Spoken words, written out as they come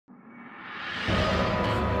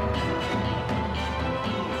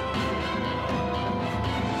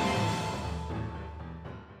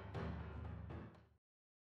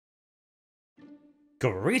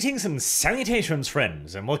Greetings and salutations,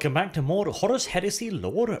 friends, and welcome back to more Horus Heresy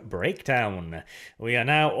lore breakdown. We are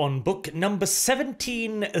now on book number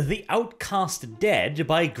 17, The Outcast Dead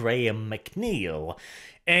by Graham McNeill.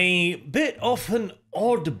 A bit of an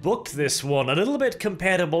odd book, this one, a little bit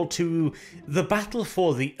comparable to The Battle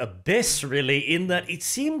for the Abyss, really, in that it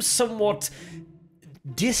seems somewhat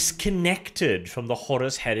disconnected from the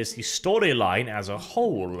Horus Heresy storyline as a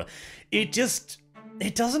whole. It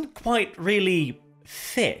doesn't quite really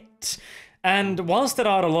fit. And whilst there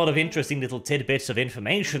are a lot of interesting little tidbits of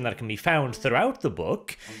information that can be found throughout the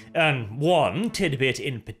book, and one tidbit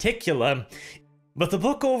in particular, but the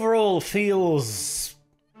book overall feels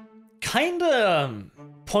kinda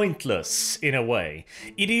pointless in a way.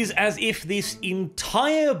 It is as if this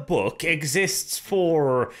entire book exists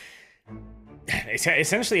for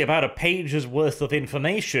essentially about a page's worth of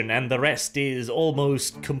information, and the rest is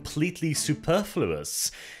almost completely superfluous.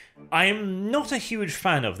 I'm not a huge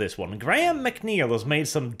fan of this one. Graham McNeill has made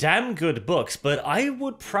some damn good books, but I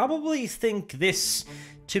would probably think this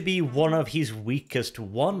to be one of his weakest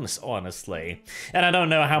ones, honestly. And I don't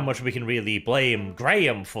know how much we can really blame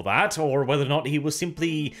Graham for that, or whether or not he was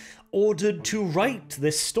simply ordered to write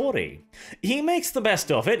this story. He makes the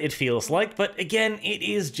best of it, it feels like, but again, it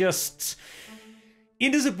is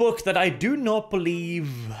a book that I do not believe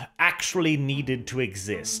actually needed to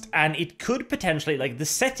exist, and it could potentially, like, the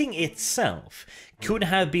setting itself could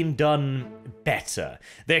have been done better.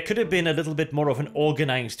 There could have been a little bit more of an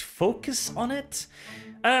organized focus on it.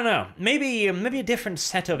 I don't know, maybe a different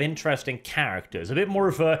set of interesting characters, a bit more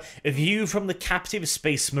of a view from the captive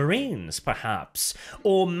space marines, perhaps,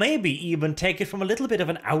 or maybe even take it from a little bit of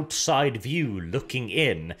an outside view looking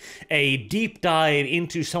in, a deep dive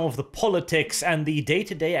into some of the politics and the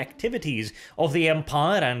day-to-day activities of the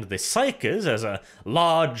Empire and the Psychers as a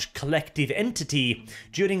large collective entity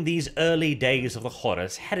during these early days of the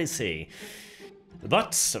Horus Heresy.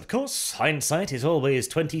 But, of course, hindsight is always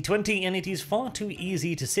 20/20, and it is far too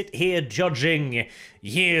easy to sit here judging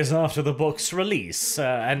years after the book's release.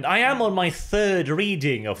 And I am on my third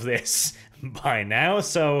reading of this by now,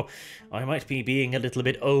 so I might be being a little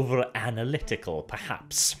bit over-analytical,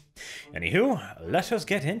 perhaps. Anywho, let us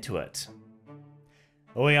get into it.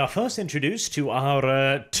 We are first introduced to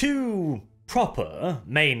our two proper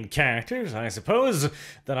main characters, I suppose.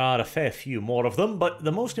 There are a fair few more of them, but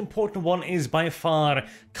the most important one is by far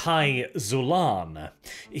Kai Zulan.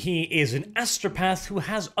 He is an astropath who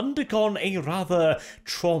has undergone a rather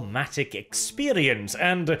traumatic experience,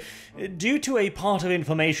 and due to a part of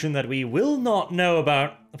information that we will not know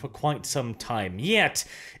about for quite some time yet,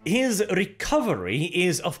 his recovery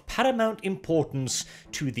is of paramount importance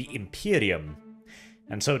to the Imperium.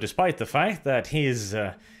 And so despite the fact that his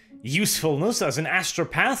usefulness as an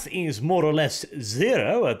astropath is more or less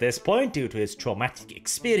zero at this point due to his traumatic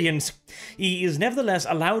experience, he is nevertheless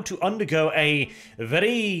allowed to undergo a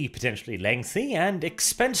very potentially lengthy and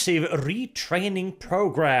expensive retraining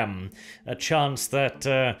program, a chance that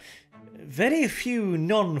very few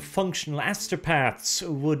non-functional astropaths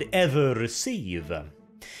would ever receive.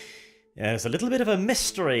 There's a little bit of a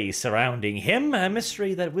mystery surrounding him, a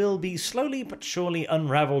mystery that will be slowly but surely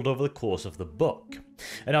unraveled over the course of the book.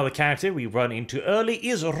 Another character we run into early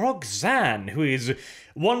is Roxanne, who is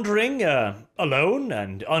wandering alone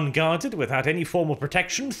and unguarded without any form of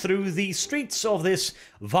protection through the streets of this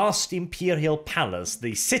vast imperial palace,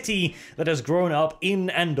 the city that has grown up in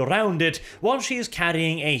and around it, while she is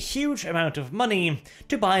carrying a huge amount of money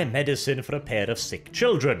to buy medicine for a pair of sick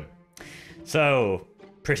children. So,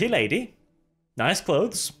 pretty lady, nice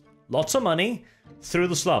clothes, lots of money, through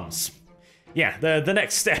the slums. Yeah, the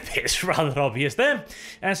next step is rather obvious there,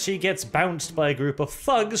 as she gets bounced by a group of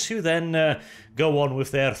thugs who then go on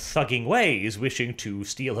with their thugging ways, wishing to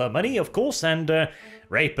steal her money, of course, and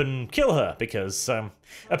rape and kill her, because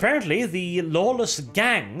apparently the lawless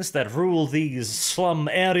gangs that rule these slum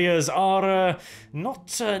areas are not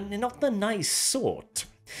the nice sort.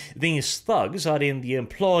 These thugs are in the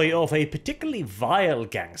employ of a particularly vile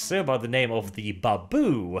gangster by the name of the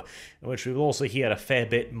Babu, which we'll also hear a fair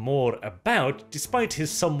bit more about, despite his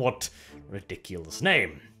somewhat ridiculous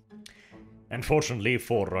name. Unfortunately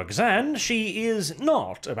for Roxanne, she is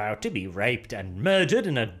not about to be raped and murdered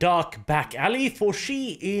in a dark back alley, for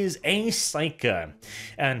she is a psyker,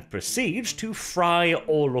 and proceeds to fry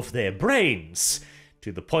all of their brains,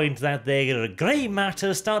 to the point that their grey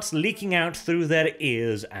matter starts leaking out through their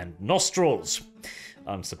ears and nostrils,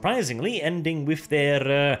 unsurprisingly ending with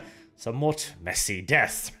their somewhat messy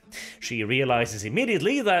death. She realizes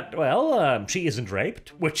immediately that, well, she isn't raped,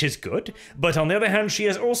 which is good, but on the other hand, she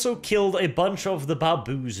has also killed a bunch of the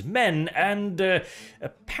Babu's men, and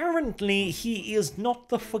apparently he is not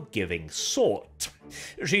the forgiving sort.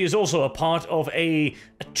 She is also a part of a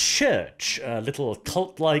church, a little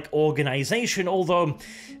cult-like organization, although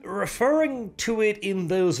referring to it in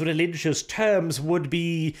those religious terms would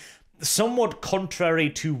be somewhat contrary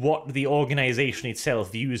to what the organization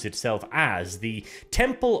itself views itself as, the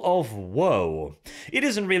Temple of Woe. It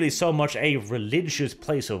isn't really so much a religious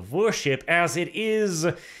place of worship as it is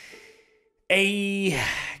a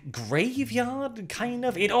graveyard, kind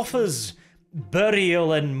of. It offers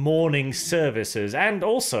burial and mourning services, and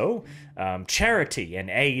also charity and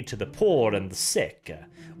aid to the poor and the sick.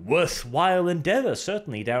 Worthwhile endeavor,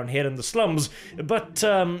 certainly, down here in the slums, but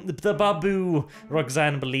the Babu,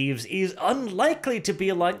 Roxanne believes, is unlikely to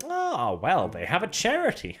be like, oh, well, they have a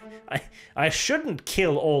charity. I shouldn't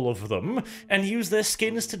kill all of them and use their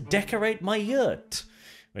skins to decorate my yurt,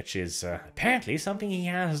 which is apparently something he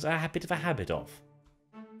has a bit of a habit of.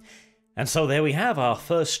 And so there we have our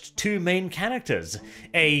first two main characters,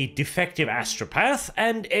 a defective astropath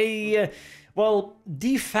and a, well,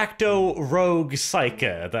 de facto rogue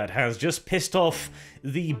psyker that has just pissed off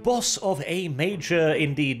the boss of a major,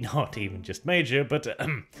 indeed not even just major, but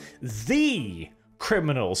the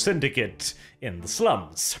criminal syndicate in the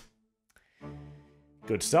slums.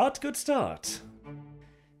 Good start, good start.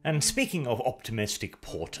 And speaking of optimistic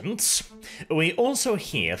portents, we also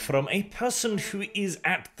hear from a person who is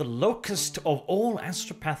at the locus of all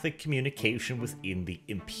astropathic communication within the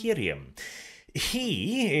Imperium.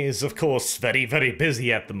 He is, of course, very, very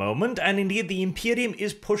busy at the moment, and indeed the Imperium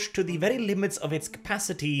is pushed to the very limits of its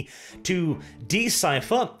capacity to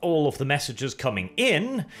decipher all of the messages coming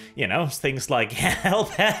in. You know, things like, help,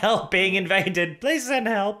 help, being invaded, please send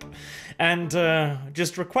help. And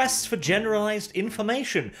just requests for generalized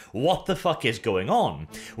information. What the fuck is going on?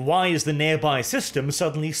 Why is the nearby system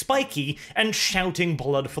suddenly spiky and shouting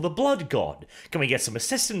blood for the blood god? Can we get some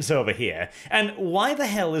assistance over here? And why the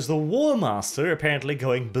hell is the War Master apparently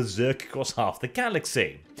going berserk across half the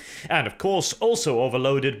galaxy? And of course, also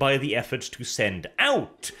overloaded by the efforts to send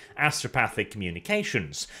out astropathic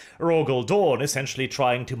communications. Rogel Dawn essentially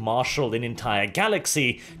trying to marshal an entire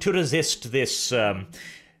galaxy to resist this,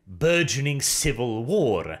 burgeoning civil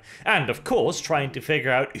war, and of course trying to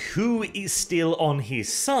figure out who is still on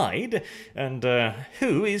his side and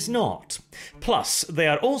who is not. Plus, they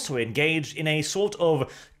are also engaged in a sort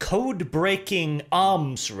of code-breaking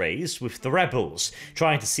arms race with the rebels,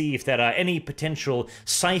 trying to see if there are any potential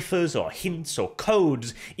ciphers or hints or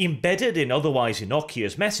codes embedded in otherwise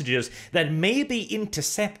innocuous messages that may be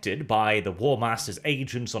intercepted by the War Master's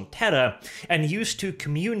agents on Terra and used to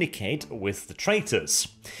communicate with the traitors.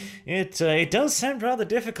 It does sound rather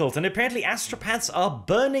difficult, and apparently astropaths are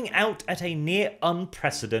burning out at a near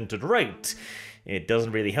unprecedented rate. It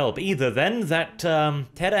doesn't really help either, then, that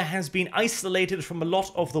Terra has been isolated from a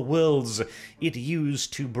lot of the worlds it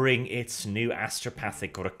used to bring its new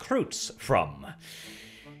astropathic recruits from.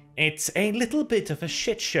 It's a little bit of a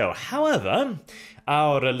shit show. However,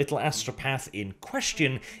 our little astropath in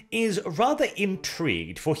question is rather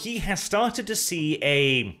intrigued, for he has started to see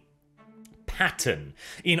a pattern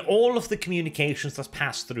in all of the communications that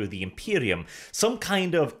pass through the Imperium, some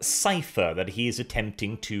kind of cipher that he is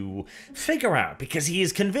attempting to figure out, because he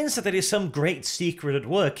is convinced that there is some great secret at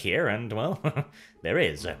work here, and, well, there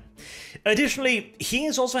is. Additionally, he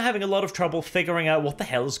is also having a lot of trouble figuring out what the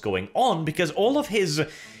hell is going on, because all of his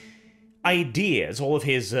ideas, all of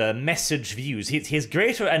his message views, his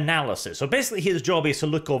greater analysis. So basically his job is to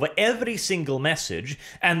look over every single message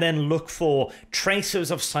and then look for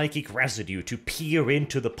traces of psychic residue to peer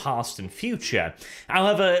into the past and future.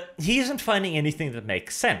 However, he isn't finding anything that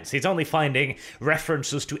makes sense. He's only finding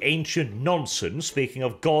references to ancient nonsense, speaking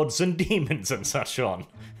of gods and demons and such on.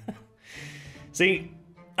 See,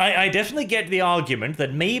 I definitely get the argument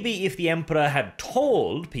that maybe if the Emperor had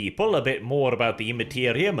told people a bit more about the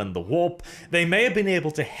Immaterium and the Warp, they may have been able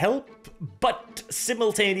to help, but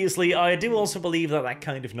simultaneously I do also believe that that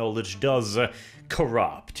kind of knowledge does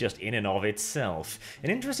corrupt, just in and of itself. An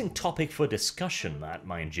interesting topic for discussion, that,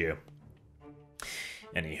 mind you.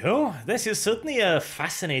 Anywho, this is certainly a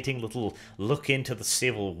fascinating little look into the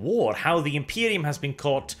Civil War, how the Imperium has been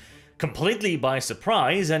caught completely by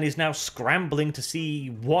surprise and is now scrambling to see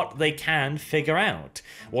what they can figure out,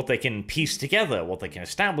 what they can piece together, what they can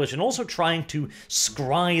establish, and also trying to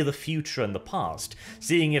scry the future and the past,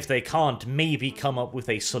 seeing if they can't maybe come up with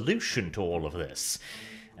a solution to all of this.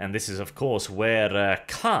 And this is, of course, where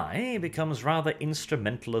Kai becomes rather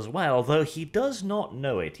instrumental as well, though he does not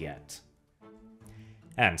know it yet.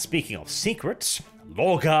 And speaking of secrets,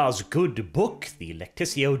 Lorgar's good book, the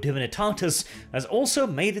Lectitio Divinitatis, has also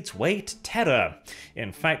made its way to Terra.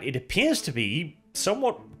 In fact, it appears to be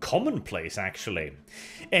somewhat commonplace, actually.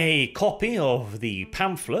 A copy of the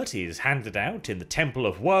pamphlet is handed out in the Temple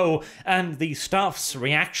of Woe, and the staff's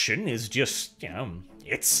reaction is just,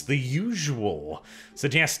 it's the usual,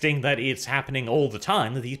 suggesting that it's happening all the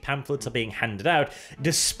time that these pamphlets are being handed out,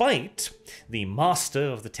 despite the master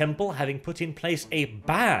of the temple having put in place a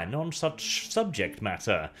ban on such subject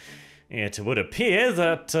matter. It would appear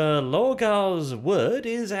that Lorgar's word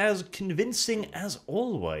is as convincing as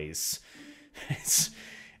always.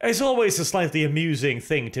 It's always a slightly amusing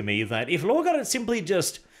thing to me that if Lorgar had simply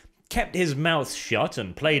just kept his mouth shut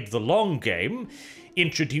and played the long game,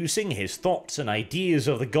 introducing his thoughts and ideas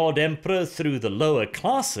of the God Emperor through the lower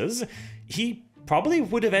classes, he probably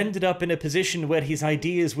would have ended up in a position where his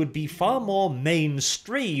ideas would be far more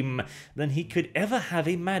mainstream than he could ever have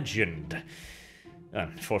imagined.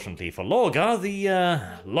 Unfortunately for Lorgar, the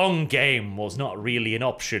long game was not really an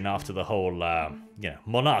option after the whole,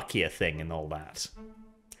 monarchia thing and all that.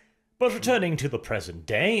 But returning to the present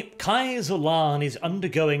day, Kai Zolan is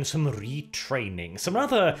undergoing some retraining, some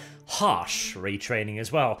rather harsh retraining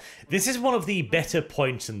as well. This is one of the better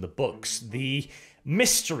points in the books, the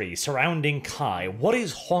mystery surrounding Kai, what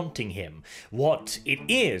is haunting him, what it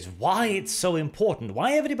is, why it's so important,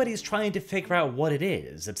 why everybody's trying to figure out what it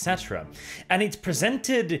is, etc. And it's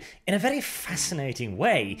presented in a very fascinating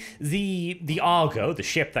way. The Argo, the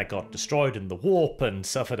ship that got destroyed in the warp and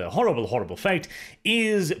suffered a horrible, horrible fate,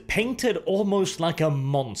 is painted almost like a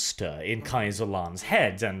monster in Kai Zolan's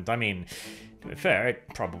head, and I mean, to be fair, it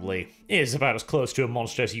probably is about as close to a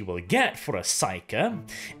monster as you will get for a psyker,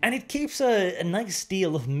 and it keeps a nice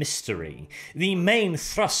deal of mystery. The main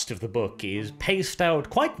thrust of the book is paced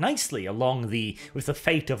out quite nicely along with the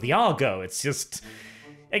fate of the Argo. It's just,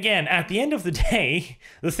 again, at the end of the day,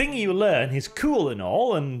 the thing you learn is cool and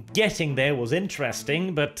all, and getting there was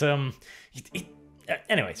interesting, but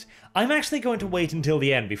anyways, I'm actually going to wait until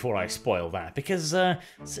the end before I spoil that, because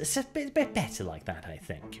it's a bit better like that, I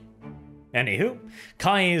think. Anywho,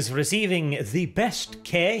 Kai is receiving the best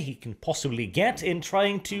care he can possibly get in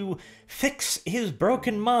trying to fix his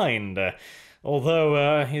broken mind,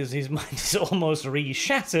 although his mind is almost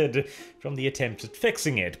re-shattered from the attempt at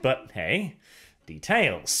fixing it, but hey,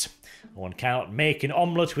 details. One cannot make an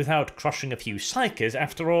omelette without crushing a few psychers,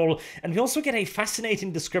 after all, and we also get a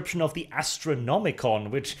fascinating description of the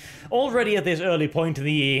Astronomicon, which already at this early point in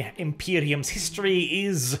the Imperium's history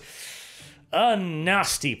is a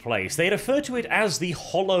nasty place. They refer to it as the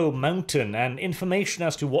Hollow Mountain, and information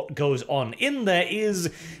as to what goes on in there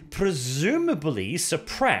is presumably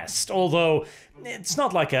suppressed, although it's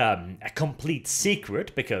not like a complete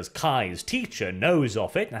secret, because Kai's teacher knows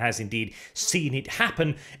of it and has indeed seen it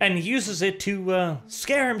happen and uses it to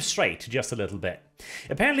scare him straight just a little bit.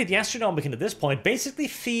 Apparently the Astronomicon at this point basically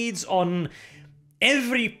feeds on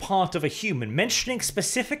every part of a human, mentioning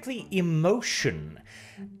specifically emotion.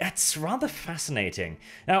 That's rather fascinating.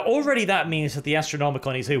 Now, already that means that the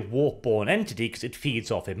Astronomicon is a warp-born entity because it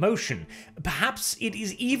feeds off emotion. Perhaps it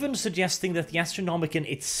is even suggesting that the Astronomicon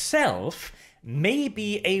itself may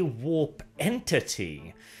be a warp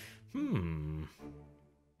entity.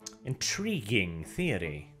 Intriguing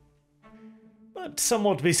theory. But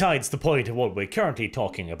somewhat besides the point of what we're currently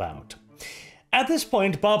talking about. At this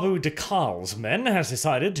point, Babu Dakal's men has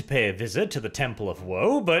decided to pay a visit to the Temple of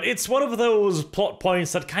Woe, but it's one of those plot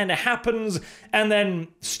points that kind of happens and then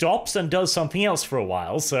stops and does something else for a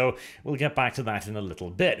while, so we'll get back to that in a little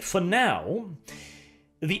bit. For now,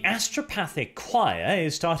 the astropathic choir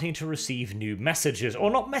is starting to receive new messages, or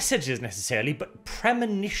not messages necessarily, but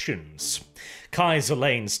premonitions. Kai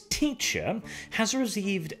Zolan's teacher has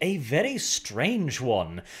received a very strange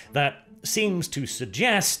one that seems to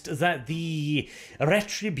suggest that the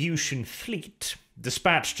Retribution fleet,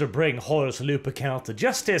 dispatched to bring Horus Lupercal to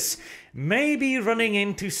justice, may be running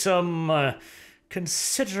into some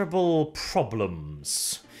considerable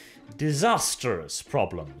problems. Disastrous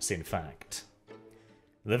problems, in fact.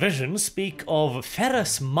 The visions speak of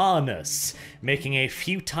Ferrus Manus making a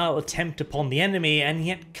futile attempt upon the enemy and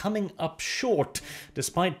yet coming up short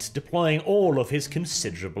despite deploying all of his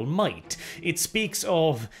considerable might. It speaks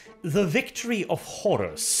of the victory of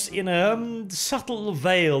Horus in a subtle,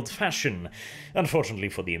 veiled fashion. Unfortunately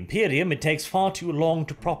for the Imperium, it takes far too long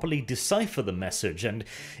to properly decipher the message, and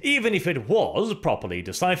even if it was properly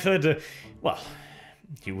deciphered, well,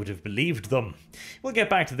 you would have believed them. We'll get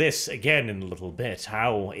back to this again in a little bit,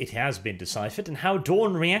 how it has been deciphered and how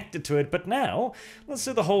Dawn reacted to it, but now, let's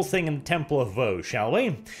do the whole thing in the Temple of Woe, shall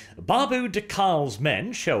we? Babu Dekal's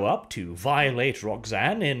men show up to violate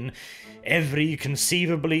Roxanne in every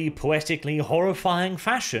conceivably poetically horrifying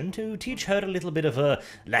fashion to teach her a little bit of a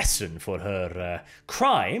lesson for her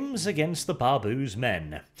crimes against the Babu's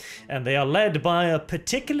men. And they are led by a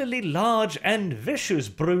particularly large and vicious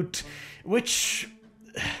brute, which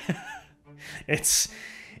it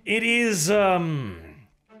is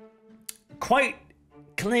quite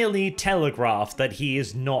clearly telegraphed that he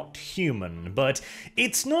is not human, but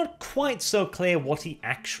it's not quite so clear what he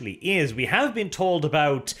actually is. We have been told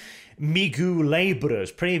about Migu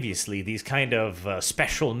laborers previously, these kind of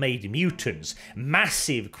special-made mutants,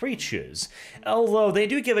 massive creatures, although they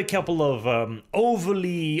do give a couple of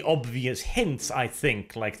overly obvious hints, I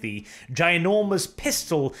think, like the ginormous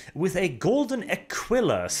pistol with a golden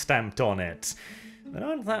Aquila stamped on it. There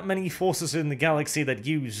aren't that many forces in the galaxy that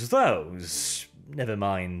use those, never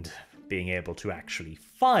mind being able to actually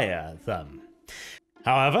fire them.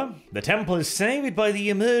 However, the temple is saved by the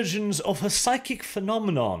emergence of a psychic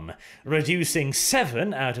phenomenon, reducing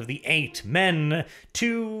 7 out of the 8 men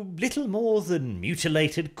to little more than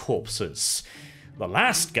mutilated corpses. The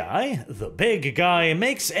last guy, the big guy,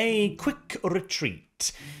 makes a quick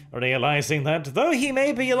retreat, realizing that though he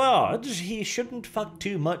may be large, he shouldn't fuck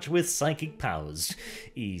too much with psychic powers,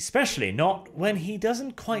 especially not when he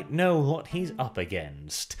doesn't quite know what he's up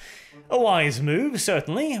against. A wise move,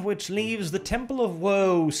 certainly, which leaves the Temple of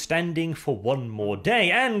Woe standing for one more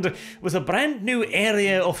day, and with a brand new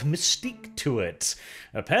area of mystique to it.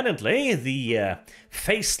 Apparently, the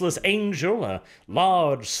faceless angel, a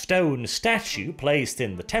large stone statue placed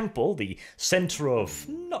in the temple, the center of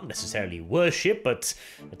not necessarily worship, but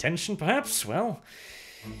attention perhaps, well,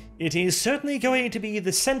 it is certainly going to be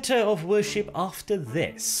the center of worship after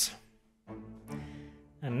this.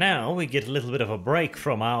 And now we get a little bit of a break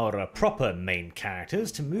from our proper main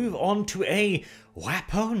characters to move on to a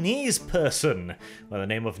Waponese person by the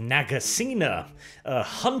name of Nagasena, a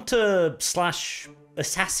hunter slash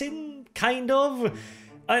assassin, kind of.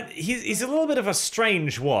 He's a little bit of a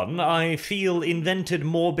strange one. I feel invented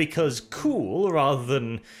more because cool rather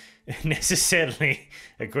than necessarily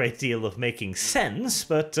a great deal of making sense,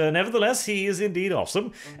 but nevertheless he is indeed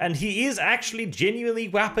awesome, and he is actually genuinely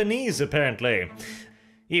Waponese apparently.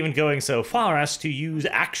 Even going so far as to use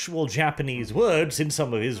actual Japanese words in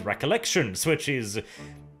some of his recollections, which is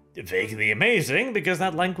vaguely amazing, because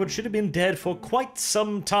that language should have been dead for quite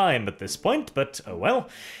some time at this point, but oh well.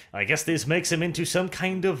 I guess this makes him into some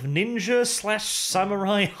kind of ninja slash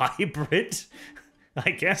samurai hybrid,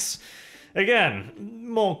 I guess. Again,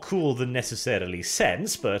 more cool than necessarily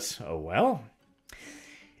sense, but oh well.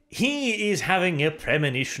 He is having a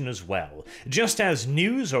premonition as well, just as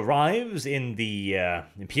news arrives in the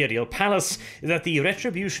Imperial Palace that the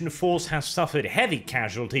Retribution Force has suffered heavy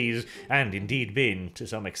casualties and indeed been, to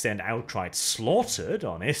some extent, outright slaughtered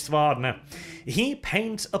on Istvan. He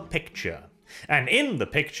paints a picture. And in the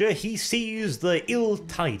picture, he sees the ill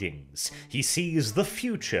tidings. He sees the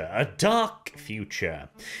future, a dark future.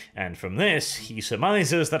 And from this, he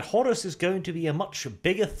surmises that Horus is going to be a much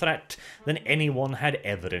bigger threat than anyone had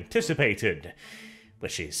ever anticipated.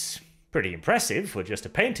 Which is pretty impressive for just a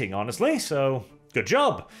painting, honestly, so good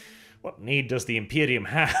job. What need does the Imperium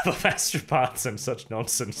have of astropaths and such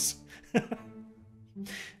nonsense?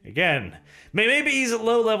 Again, maybe he's a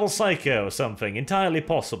low-level psycho or something, entirely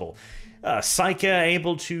possible. Psyker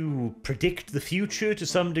able to predict the future to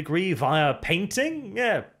some degree via painting?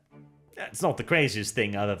 Yeah, that's not the craziest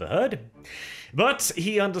thing I've ever heard. But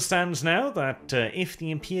he understands now that if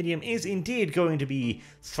the Imperium is indeed going to be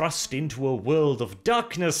thrust into a world of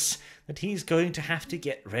darkness, that he's going to have to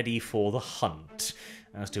get ready for the hunt.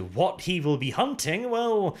 As to what he will be hunting,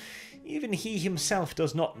 well, even he himself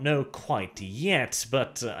does not know quite yet,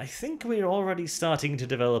 but I think we're already starting to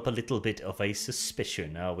develop a little bit of a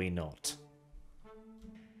suspicion, are we not?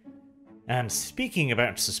 And speaking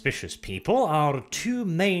about suspicious people, our 2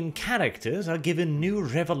 main characters are given new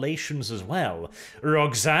revelations as well.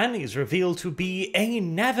 Roxanne is revealed to be a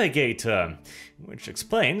navigator, which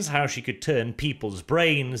explains how she could turn people's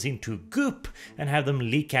brains into goop and have them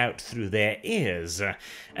leak out through their ears.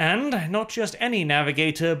 And not just any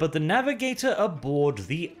navigator, but the navigator aboard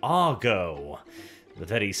the Argo, the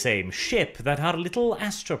very same ship that our little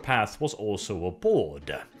astropath was also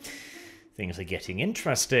aboard. things are getting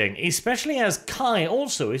interesting, especially as Kai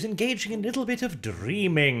also is engaging in a little bit of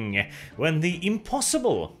dreaming when the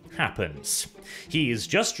impossible happens. He's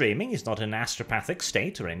just dreaming, he's not in an astropathic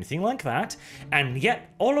state or anything like that, and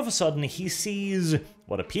yet all of a sudden he sees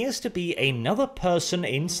what appears to be another person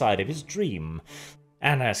inside of his dream.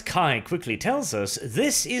 And as Kai quickly tells us,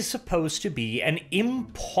 this is supposed to be an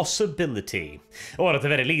impossibility. Or at the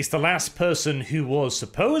very least, the last person who was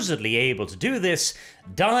supposedly able to do this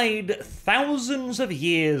died thousands of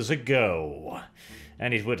years ago.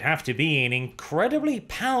 And it would have to be an incredibly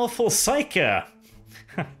powerful psyker.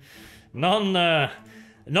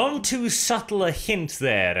 None too subtle a hint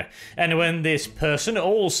there. And when this person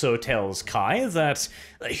also tells Kai that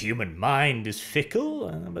the human mind is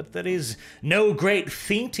fickle, but there is no great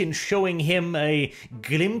feat in showing him a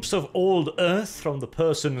glimpse of old Earth from the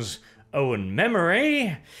person's own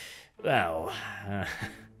memory, well,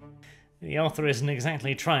 the author isn't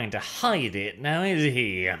exactly trying to hide it now, is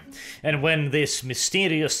he? And when this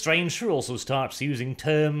mysterious stranger also starts using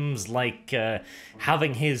terms like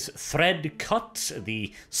having his thread cut,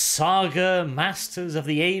 the saga masters of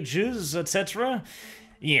the ages, etc.,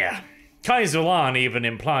 yeah, Kaiser even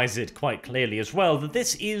implies it quite clearly as well, that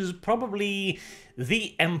this is probably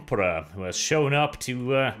the Emperor who has shown up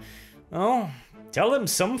to, well, tell them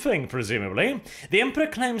something, presumably. The Emperor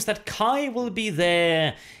claims that Kai will be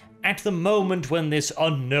there at the moment when this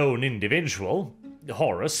unknown individual,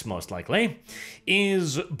 Horus most likely,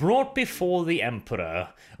 is brought before the Emperor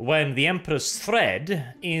when the Emperor's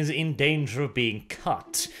thread is in danger of being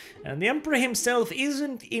cut. And the Emperor himself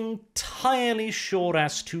isn't entirely sure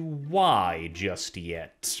as to why just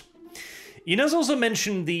yet. He does also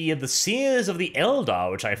mention the seers of the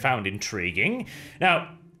Eldar, which I found intriguing.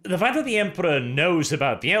 Now, the fact that the Emperor knows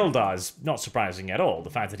about the Eldar is not surprising at all. The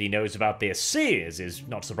fact that he knows about their seers is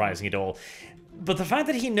not surprising at all. But the fact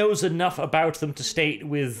that he knows enough about them to state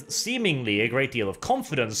with seemingly a great deal of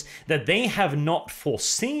confidence that they have not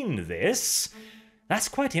foreseen this, that's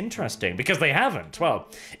quite interesting, because they haven't. Well,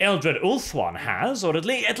 Eldred Ulthuan has, or at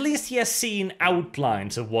least he has seen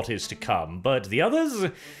outlines of what is to come, but the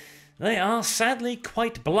others, they are sadly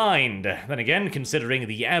quite blind. Then again, considering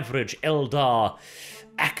the average Eldar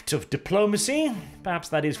act of diplomacy, perhaps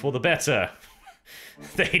that is for the better.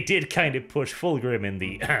 They did kind of push Fulgrim in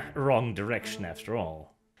the wrong direction after all.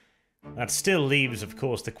 That still leaves, of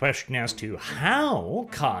course, the question as to how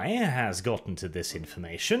Kai has gotten to this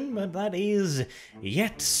information, but that is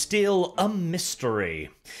yet still a mystery.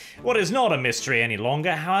 What is not a mystery any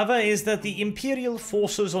longer, however, is that the Imperial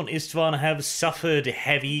forces on Istvan have suffered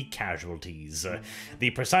heavy casualties. The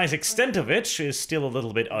precise extent of it is still a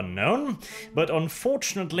little bit unknown, but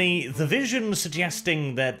unfortunately, the vision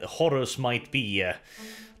suggesting that Horus might be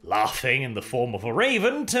laughing in the form of a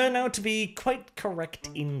raven turned out to be quite correct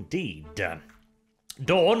indeed.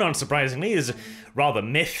 Dawn, unsurprisingly, is rather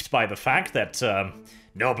miffed by the fact that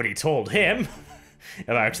nobody told him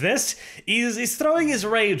about this. He's throwing his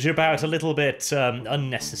rage about a little bit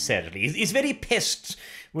unnecessarily. He's very pissed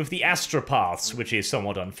with the astropaths, which is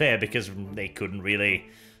somewhat unfair because they couldn't really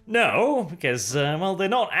know, because, well, they're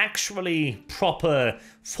not actually proper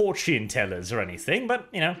fortune tellers or anything, but,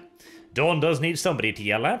 you know, Dawn does need somebody to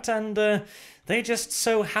yell at, and they just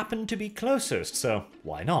so happen to be closest, so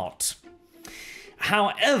why not?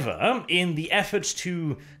 However, in the efforts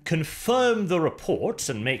to confirm the reports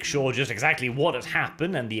and make sure just exactly what has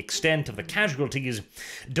happened and the extent of the casualties,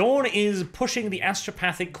 Dawn is pushing the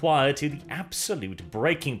astropathic choir to the absolute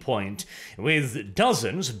breaking point, with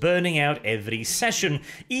dozens burning out every session,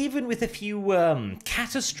 even with a few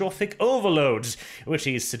catastrophic overloads, which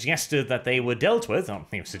is suggested that they were dealt with,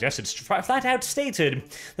 suggested, flat out stated,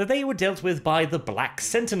 that they were dealt with by the Black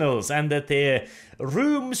Sentinels, and that their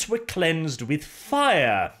rooms were cleansed with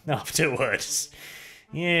fire afterwards.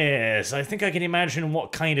 Yes, I think I can imagine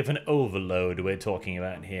what kind of an overload we're talking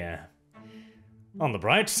about here. On the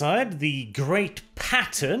bright side, the great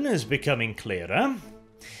pattern is becoming clearer.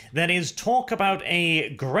 There is talk about a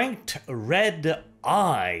great red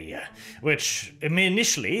eye, which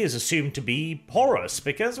initially is assumed to be Horus,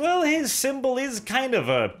 because, well, his symbol is kind of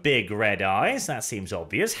a big red eye, so that seems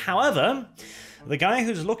obvious. However, the guy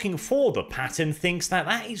who's looking for the pattern thinks that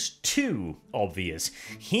that is too obvious.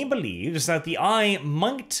 He believes that the eye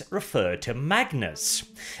might refer to Magnus,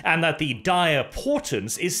 and that the dire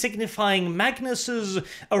portents is signifying Magnus's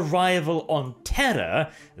arrival on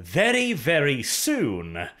Terra very, very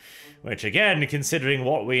soon. Which again, considering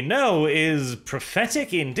what we know, is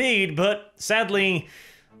prophetic indeed, but sadly,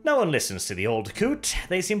 no one listens to the old coot.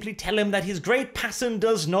 They simply tell him that his great pattern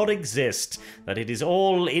does not exist, that it is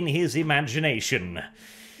all in his imagination.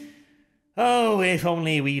 Oh, if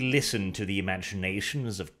only we listened to the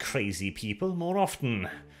imaginations of crazy people more often.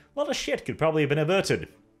 A lot of shit could probably have been averted.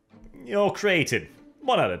 Or created.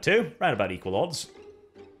 One out of two, round about equal odds.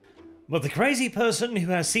 But the crazy person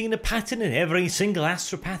who has seen a pattern in every single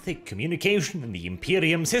astropathic communication in the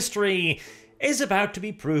Imperium's history is about to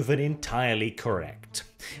be proven entirely correct,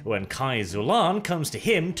 when Kai Zulan comes to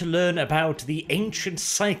him to learn about the ancient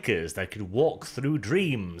psychers that could walk through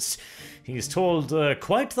dreams. He's told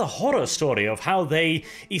quite the horror story of how they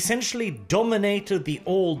essentially dominated the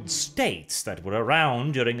old states that were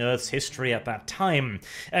around during Earth's history at that time,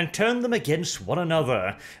 and turned them against one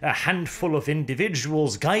another, a handful of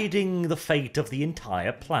individuals guiding the fate of the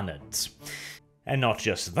entire planet. And not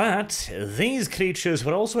just that, these creatures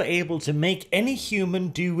were also able to make any human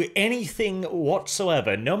do anything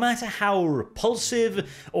whatsoever, no matter how repulsive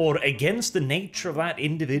or against the nature of that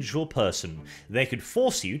individual person. They could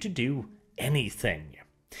force you to do anything.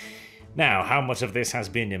 Now, how much of this has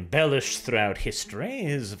been embellished throughout history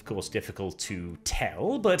is, of course, difficult to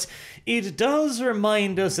tell, but it does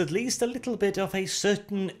remind us at least a little bit of a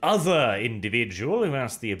certain other individual who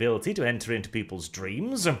has the ability to enter into people's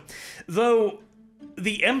dreams, though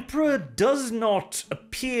the Emperor does not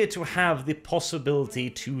appear to have the possibility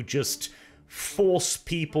to just force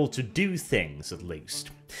people to do things, at least.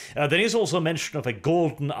 There is also mention of a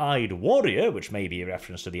golden-eyed warrior, which may be a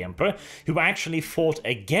reference to the Emperor, who actually fought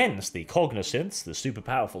against the Cognosynths, the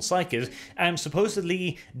super-powerful Psychers, and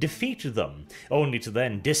supposedly defeated them, only to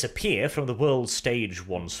then disappear from the world stage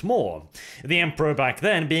once more. The Emperor back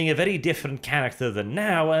then being a very different character than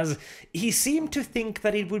now, as he seemed to think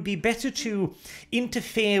that it would be better to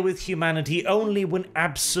interfere with humanity only when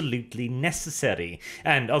absolutely necessary,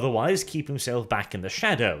 and otherwise keep himself back in the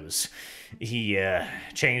shadows. He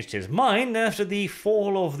changed his mind after the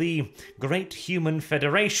fall of the Great Human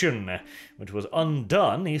Federation, which was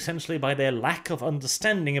undone essentially by their lack of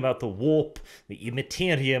understanding about the warp, the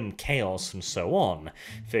immaterium, chaos, and so on,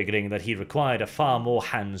 figuring that he required a far more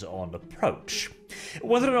hands-on approach.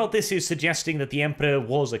 Whether or not this is suggesting that the Emperor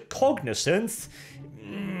was a cognosynth,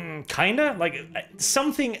 kinda, like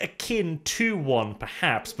something akin to one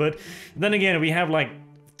perhaps, but then again we have like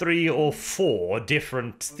 3 or 4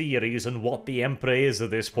 different theories on what the Emperor is at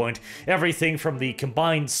this point. Everything from the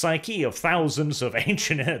combined psyche of thousands of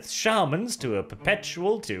ancient Earth shamans to a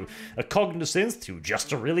perpetual to a cognosynth to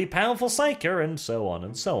just a really powerful psyker, and so on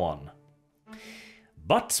and so on.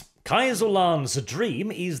 But Kai Zulan's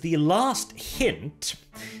dream is the last hint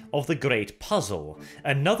of the great puzzle,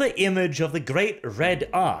 another image of the great red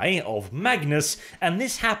eye of Magnus, and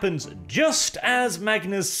this happens just as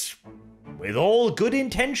Magnus, with all good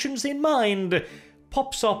intentions in mind,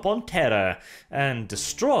 pops up on Terra and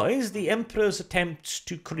destroys the Emperor's attempts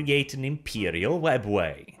to create an Imperial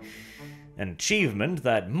webway. An achievement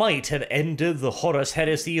that might have ended the Horus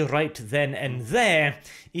Heresy right then and there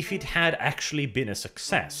if it had actually been a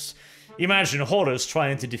success. Imagine Horus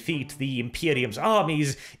trying to defeat the Imperium's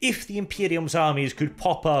armies if the Imperium's armies could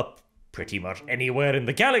pop up pretty much anywhere in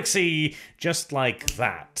the galaxy just like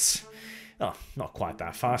that. Oh, not quite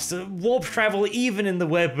that fast. Warp travel, even in the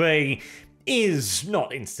webway, is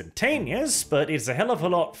not instantaneous, but it's a hell of a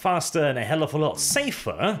lot faster and a hell of a lot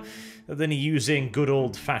safer than using good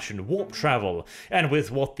old-fashioned warp travel. And with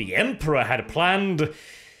what the Emperor had planned,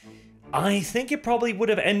 I think it probably would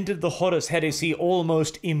have ended the Horus Heresy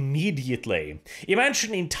almost immediately.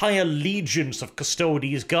 Imagine entire legions of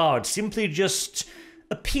Custodes guards simply just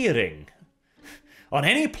appearing on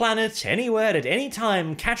any planet, anywhere, at any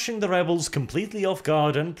time, catching the rebels completely off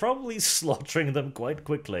guard and probably slaughtering them quite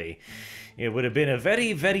quickly. It would have been a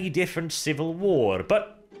very, very different civil war,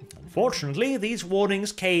 but unfortunately, these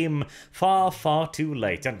warnings came far, far too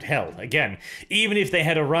late. And hell, again, even if they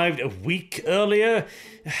had arrived a week earlier,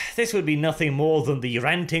 this would be nothing more than the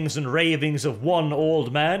rantings and ravings of one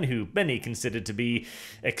old man who many considered to be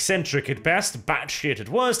eccentric at best, batshit at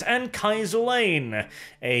worst, and Kai Zulan,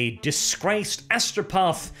 a disgraced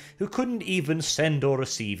astropath who couldn't even send or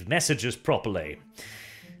receive messages properly.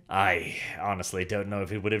 I honestly don't know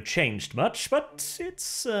if it would have changed much, but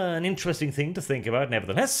it's an interesting thing to think about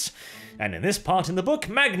nevertheless. And in this part in the book,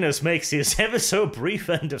 Magnus makes his ever so brief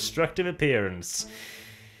and destructive appearance.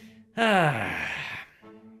 Hashtag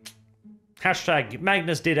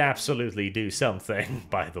Magnus did absolutely do something,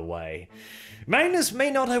 by the way. Magnus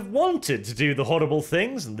may not have wanted to do the horrible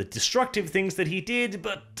things and the destructive things that he did,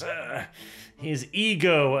 but his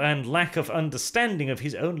ego and lack of understanding of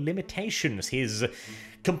his own limitations, his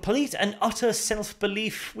complete and utter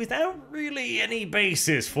self-belief without really any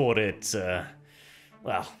basis for it,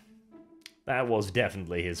 well, that was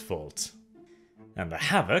definitely his fault. And the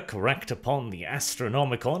havoc wreaked upon the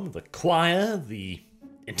Astronomicon, the choir, the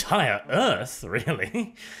entire Earth,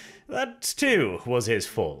 really, that too was his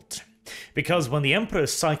fault. Because when the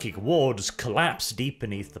Emperor's psychic wards collapsed deep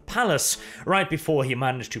beneath the palace, right before he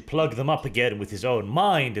managed to plug them up again with his own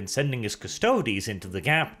mind and sending his custodies into the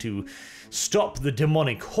gap to stop the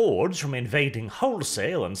demonic hordes from invading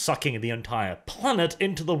wholesale and sucking the entire planet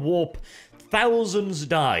into the warp, thousands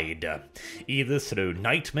died, either through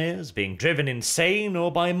nightmares, being driven insane,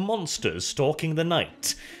 or by monsters stalking the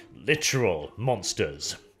night. Literal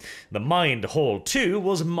monsters. The Mind Hall, too,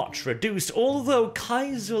 was much reduced, although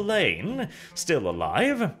Kaiser Lane, still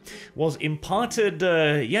alive, was imparted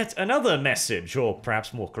yet another message, or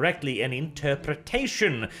perhaps more correctly, an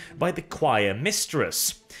interpretation by the choir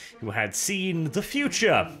mistress, who had seen the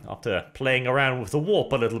future after playing around with the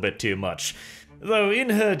warp a little bit too much. Though in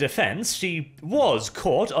her defense, she was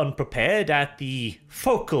caught unprepared at the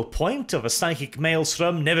focal point of a psychic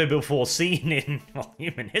maelstrom never before seen in, well,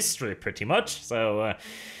 human history, pretty much, so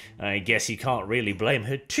I guess you can't really blame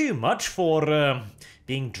her too much for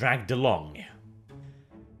being dragged along.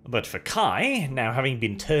 But for Kai, now having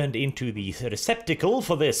been turned into the receptacle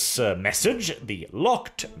for this message, the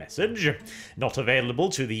locked message, not available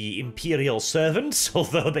to the Imperial servants,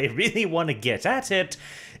 although they really want to get at it,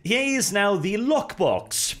 he is now the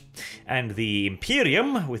lockbox. And the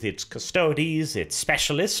Imperium, with its custodies, its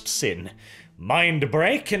specialists in mind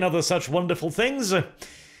break and other such wonderful things,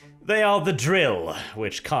 they are the drill,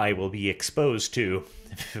 which Kai will be exposed to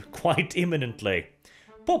quite imminently.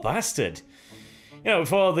 Poor bastard. You know,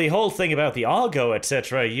 for the whole thing about the Argo,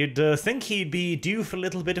 etc., you'd think he'd be due for a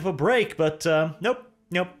little bit of a break, but nope,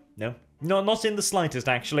 not in the slightest,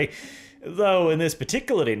 actually. Though, in this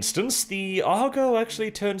particular instance, the Argo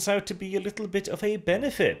actually turns out to be a little bit of a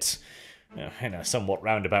benefit. In a somewhat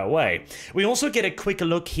roundabout way. We also get a quick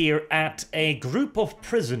look here at a group of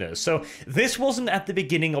prisoners. So this wasn't at the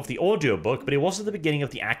beginning of the audiobook, but it was at the beginning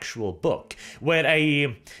of the actual book, where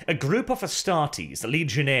a group of Astartes, the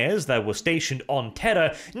legionnaires that were stationed on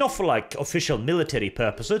Terra, not for like official military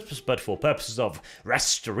purposes, but for purposes of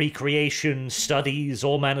rest, recreation, studies,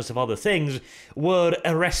 all manners of other things, were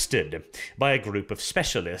arrested by a group of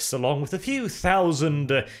specialists, along with a few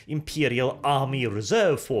thousand Imperial Army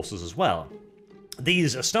Reserve forces as well.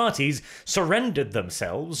 These Astartes surrendered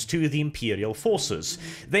themselves to the Imperial forces.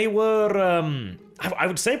 They were, I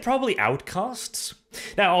would say probably outcasts.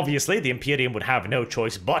 Now, obviously, the Imperium would have no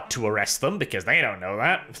choice but to arrest them, because they don't know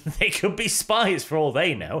that. They could be spies for all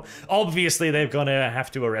they know. Obviously, they're gonna have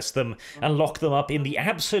to arrest them and lock them up in the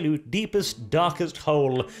absolute deepest, darkest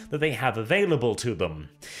hole that they have available to them.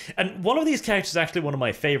 And one of these characters is actually one of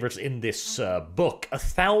my favorites in this book,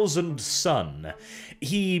 1000 Sun.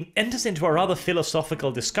 He enters into a rather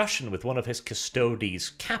philosophical discussion with one of his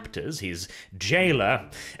custodies' captors, his jailer,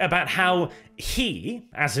 about how he,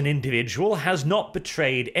 as an individual, has not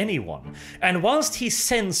betrayed anyone. And whilst he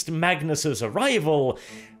sensed Magnus's arrival,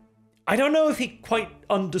 I don't know if he quite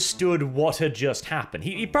understood what had just happened.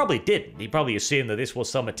 He probably didn't. He probably assumed that this was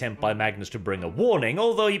some attempt by Magnus to bring a warning,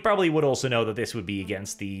 although he probably would also know that this would be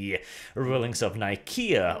against the rulings of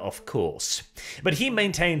Nicaea, of course. But he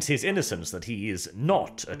maintains his innocence, that he is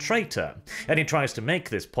not a traitor, and he tries to make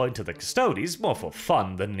this point to the custodies, more for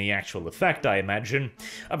fun than the actual effect, I imagine,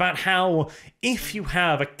 about how if you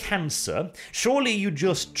have a cancer, surely you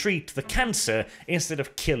just treat the cancer instead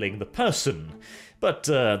of killing the person. But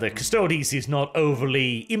the Custodes is not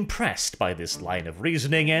overly impressed by this line of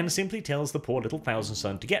reasoning and simply tells the poor little 1000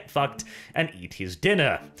 Son to get fucked and eat his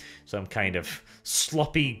dinner. Some kind of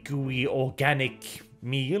sloppy, gooey, organic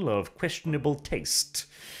meal of questionable taste.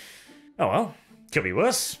 Oh well, could be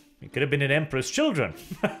worse. It could have been an Emperor's children.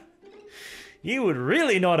 You would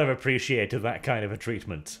really not have appreciated that kind of a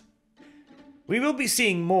treatment. We will be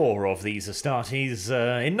seeing more of these Astartes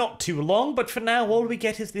in not too long, but for now all we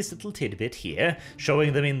get is this little tidbit here,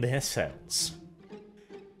 showing them in their cells.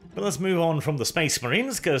 But let's move on from the Space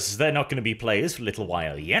Marines, because they're not going to be players for a little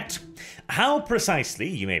while yet. How precisely,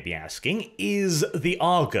 you may be asking, is the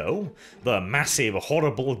Argo, the massive,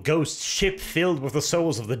 horrible ghost ship filled with the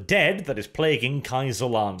souls of the dead that is plaguing Kaiser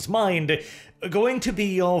Lan's mind, going to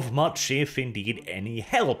be of much, if indeed any,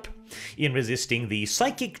 help in resisting the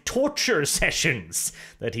psychic torture sessions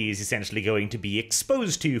that he is essentially going to be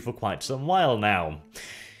exposed to for quite some while now?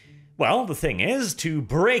 Well, the thing is, to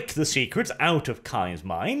break the secrets out of Kai's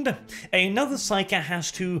mind, another Psyker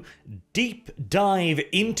has to deep dive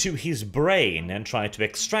into his brain and try to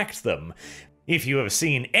extract them. If you have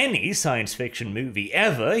seen any science fiction movie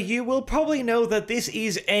ever, you will probably know that this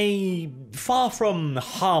is a far from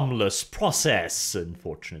harmless process,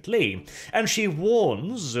 unfortunately, and she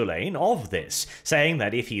warns Zulaine of this, saying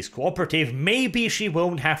that if he's cooperative, maybe she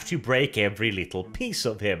won't have to break every little piece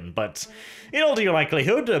of him, but in all due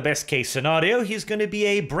likelihood, best case scenario, he's going to be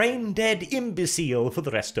a brain-dead imbecile for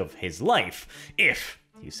the rest of his life, if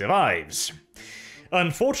he survives.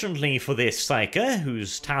 Unfortunately for this Psyker,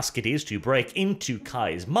 whose task it is to break into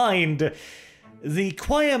Kai's mind, the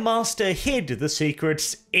choir master hid the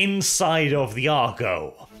secrets inside of the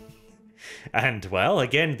Argo. And, well,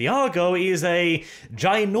 again, the Argo is a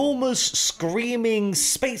ginormous, screaming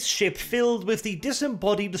spaceship filled with the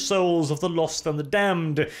disembodied souls of the lost and the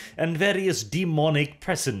damned, and various demonic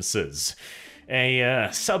presences. A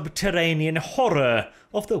subterranean horror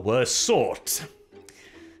of the worst sort.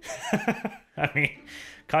 I mean,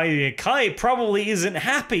 Kai probably isn't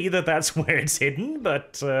happy that that's where it's hidden,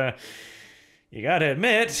 but you gotta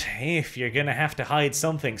admit, if you're gonna have to hide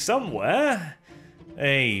something somewhere,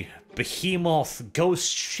 a behemoth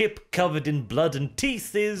ghost ship covered in blood and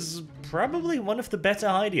teeth is probably one of the better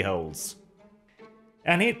hidey holes.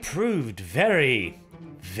 And it proved very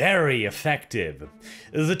effective.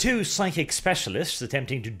 The two psychic specialists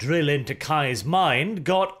attempting to drill into Kai's mind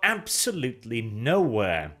got absolutely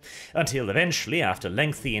nowhere, until eventually, after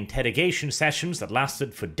lengthy interrogation sessions that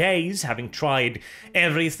lasted for days, having tried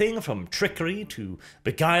everything from trickery to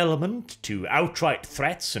beguilement to outright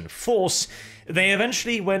threats and force, they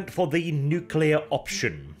eventually went for the nuclear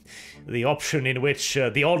option. The option in which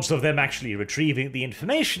the odds of them actually retrieving the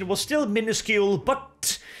information was still minuscule,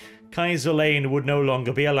 but Kai Zulaine would no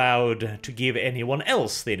longer be allowed to give anyone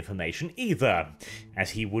else the information either,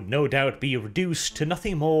 as he would no doubt be reduced to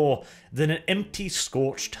nothing more than an empty,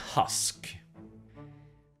 scorched husk.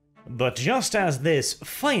 But just as this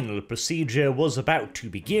final procedure was about to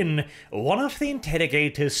begin, one of the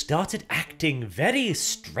interrogators started acting very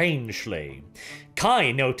strangely.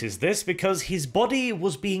 Kai noticed this because his body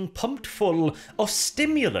was being pumped full of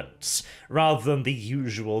stimulants rather than the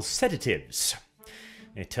usual sedatives.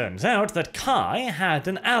 It turns out that Kai had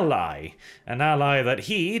an ally that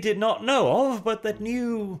he did not know of, but that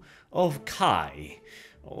knew of Kai.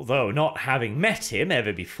 Although not having met him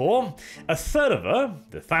ever before, Athurva,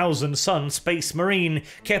 the Thousand-Sun Space Marine,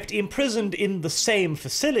 kept imprisoned in the same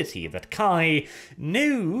facility that Kai,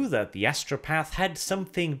 knew that the astropath had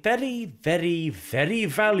something very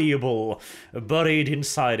valuable buried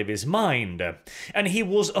inside of his mind, and he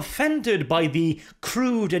was offended by the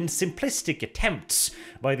crude and simplistic attempts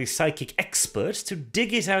by the psychic experts to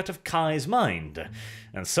dig it out of Kai's mind.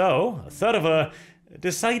 And so, Athurva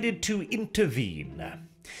decided to intervene.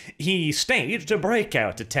 He staged a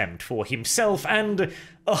breakout attempt for himself and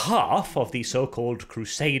a half of the so-called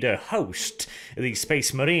Crusader host, the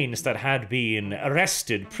Space Marines that had been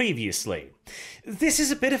arrested previously. This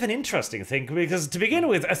is a bit of an interesting thing, because to begin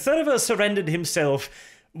with, Athurva surrendered himself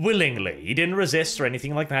willingly. He didn't resist or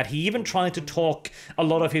anything like that. He even tried to talk a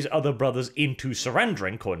lot of his other brothers into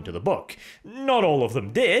surrendering, according to the book. Not all of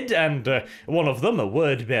them did, and one of them, a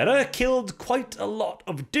word-bearer, killed quite a lot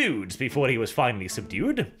of dudes before he was finally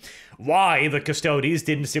subdued. Why the Custodes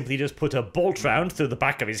didn't simply just put a bolt round through the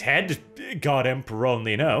back of his head, God Emperor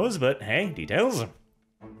only knows, but hey, details.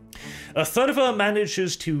 Athurva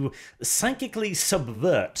manages to psychically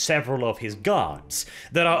subvert several of his guards.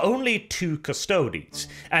 There are only 2 Custodes,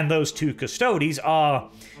 and those 2 Custodes are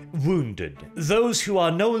wounded. Those who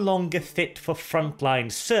are no longer fit for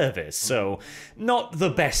frontline service, so not the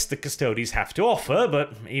best the Custodes have to offer,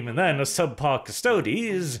 but even then, a subpar Custode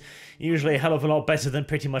is usually a hell of a lot better than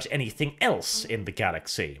pretty much anything else in the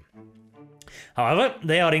galaxy. However,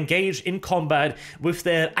 they are engaged in combat with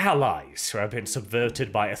their allies, who have been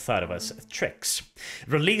subverted by Athurva's tricks,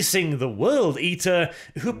 releasing the World Eater,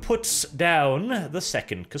 who puts down the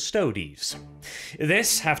second Custodes.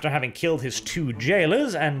 This, after having killed his 2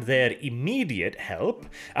 jailers and their immediate help,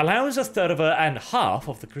 allows Athurva and half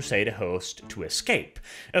of the Crusader host to escape.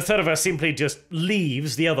 Athurva simply just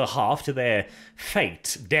leaves the other half to their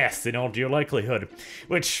fate, death in all due likelihood,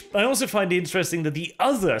 which I also find interesting that the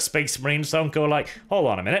other Space Marines don't go like, hold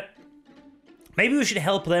on a minute, maybe we should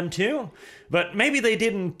help them too? But maybe they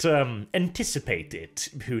didn't anticipate it,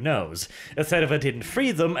 who knows. Athurva didn't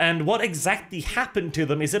free them, and what exactly happened to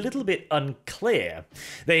them is a little bit unclear.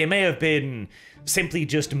 They may have been simply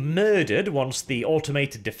just murdered once the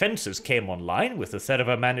automated defenses came online, with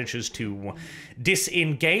Athurva manages to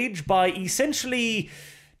disengage by essentially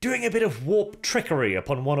doing a bit of warp trickery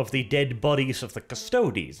upon one of the dead bodies of the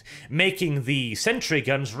Custodes, making the sentry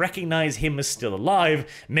guns recognize him as still alive,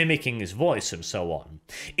 mimicking his voice and so on.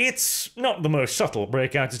 It's not the most subtle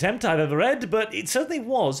breakout attempt I've ever read, but it certainly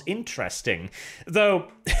was interesting, though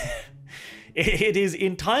it is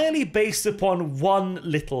entirely based upon one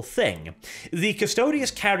little thing. The Custodians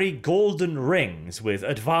carry golden rings with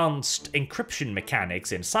advanced encryption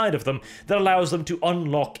mechanics inside of them that allows them to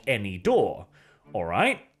unlock any door.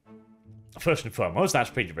 Alright? First and foremost, that's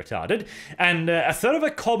pretty retarded. And a third of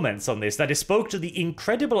the comments on this that it spoke to the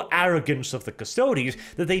incredible arrogance of the Custodians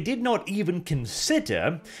that they did not even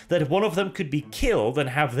consider that one of them could be killed and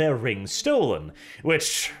have their rings stolen.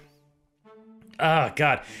 Which... ah,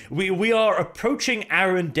 God. We are approaching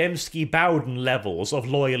Aaron Dembski-Bowden levels of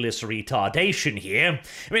loyalist retardation here.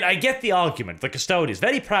 I mean, I get the argument. The Custodians,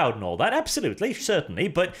 very proud and all that. Absolutely, certainly.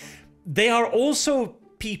 But they are also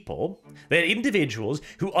people, they're individuals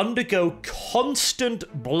who undergo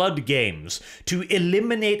constant blood games to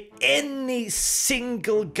eliminate any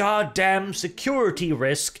single goddamn security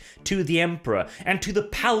risk to the Emperor and to the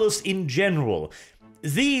palace in general.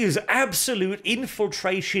 These absolute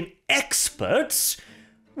infiltration experts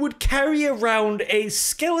would carry around a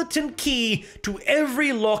skeleton key to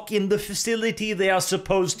every lock in the facility they are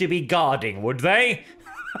supposed to be guarding, would they?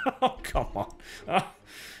 Oh, come on.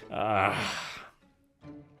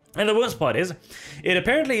 And the worst part is, it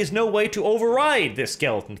apparently is no way to override this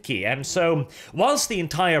skeleton key, and so, whilst the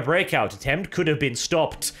entire breakout attempt could have been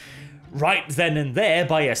stopped right then and there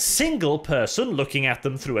by a single person looking at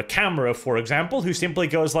them through a camera, for example, who simply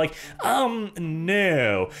goes like,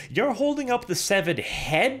 no, you're holding up the severed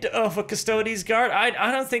head of a Custodes guard?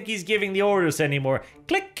 I don't think he's giving the orders anymore.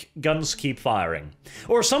 Click, guns keep firing.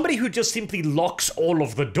 Or somebody who just simply locks all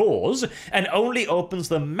of the doors and only opens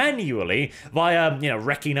them manually via,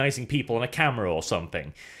 recognizing people on a camera or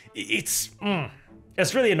something. It's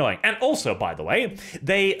really annoying. And also, by the way,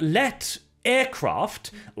 they let aircraft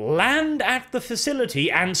land at the facility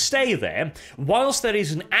and stay there whilst there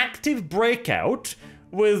is an active breakout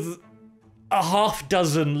with a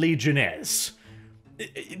half-dozen legionnaires.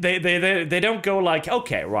 They don't go like,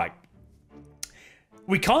 okay, right,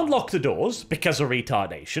 we can't lock the doors because of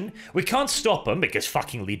retardation, we can't stop them because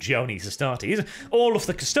fucking Legiones Astartes, all of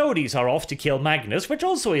the Custodes are off to kill Magnus, which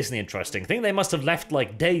also is an interesting thing. They must have left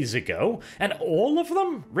like days ago, and all of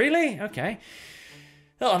them? Really? Okay.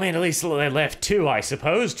 Well, I mean, at least they left two, I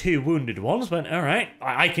suppose. Two wounded ones, but alright.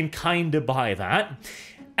 I can kinda buy that.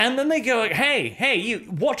 And then they go like, hey, you,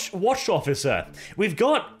 watch officer. We've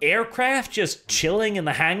got aircraft just chilling in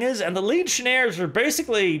the hangars, and the Legionnaires are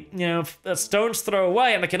basically, a stone's throw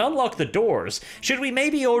away, and they can unlock the doors. Should we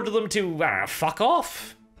maybe order them to, fuck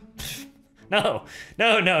off? No.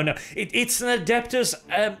 It's an Adeptus,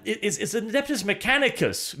 it's an Adeptus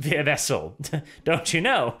Mechanicus vessel, don't you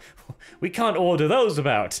know? We can't order those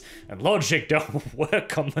about, and logic don't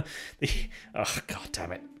work on the oh, god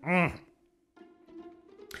damn it.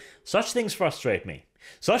 Such things frustrate me.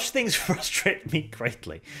 Such things frustrate me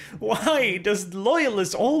greatly. Why does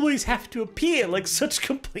loyalists always have to appear like such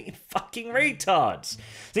complete fucking retards?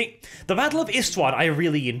 See, the Battle of Istvan I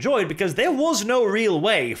really enjoyed because there was no real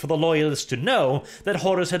way for the loyalists to know that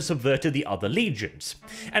Horus had subverted the other legions.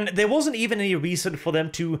 And there wasn't even any reason for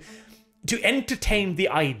them to entertain the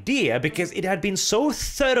idea because it had been so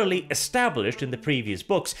thoroughly established in the previous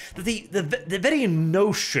books that the very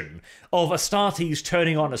notion of Astartes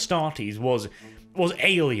turning on Astartes was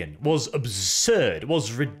alien, was absurd,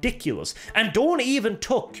 was ridiculous. And Dawn even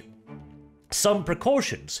took some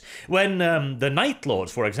precautions. When the Night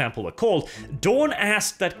Lords, for example, were called, Dawn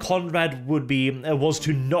asked that Conrad was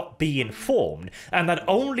to not be informed, and that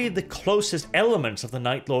only the closest elements of the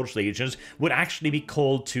Night Lords legions would actually be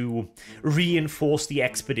called to reinforce the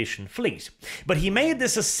expedition fleet. But he made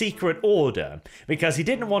this a secret order, because he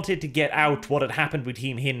didn't want it to get out what had happened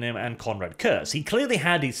between him and Conrad Curse. He clearly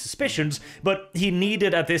had his suspicions, but he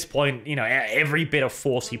needed at this point, every bit of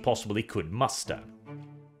force he possibly could muster.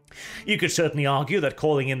 You could certainly argue that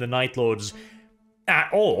calling in the Night Lords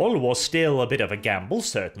at all was still a bit of a gamble,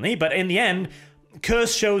 certainly, but in the end,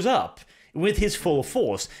 Curse shows up with his full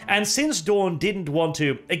force, and since Dawn didn't want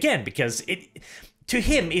to, again, because to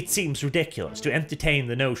him it seems ridiculous to entertain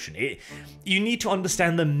the notion. You need to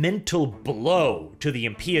understand the mental blow to the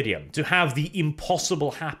Imperium to have the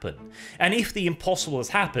impossible happen. And if the impossible has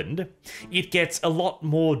happened, it gets a lot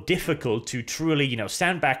more difficult to truly,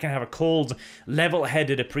 stand back and have a cold,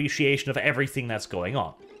 level-headed appreciation of everything that's going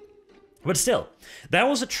on. But still, that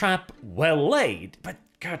was a trap well laid, but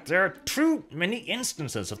God, there are too many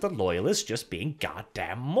instances of the Loyalists just being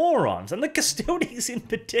goddamn morons, and the Custodes in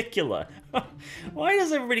particular. Why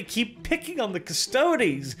does everybody keep picking on the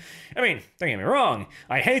Custodes? I mean, don't get me wrong,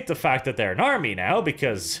 I hate the fact that they're an army now,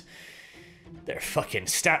 because their fucking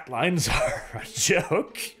stat lines are a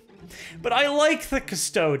joke. But I like the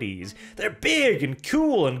Custodes. They're big and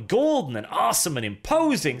cool and golden and awesome and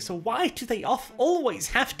imposing, so why do they always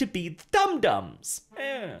have to be the dum-dums?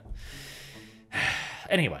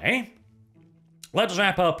 Anyway, let's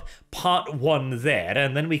wrap up part 1 there,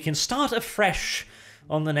 and then we can start afresh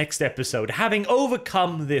on the next episode, having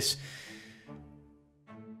overcome this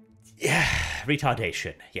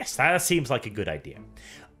retardation. Yes, that seems like a good idea.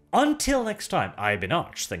 Until next time, I've been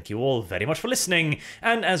Arch. Thank you all very much for listening,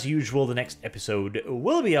 and as usual, the next episode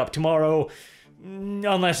will be up tomorrow,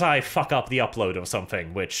 unless I fuck up the upload or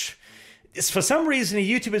something, which is for some reason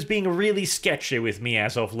YouTube is being really sketchy with me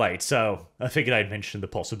as of late, so I figured I'd mention the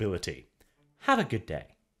possibility. Have a good day.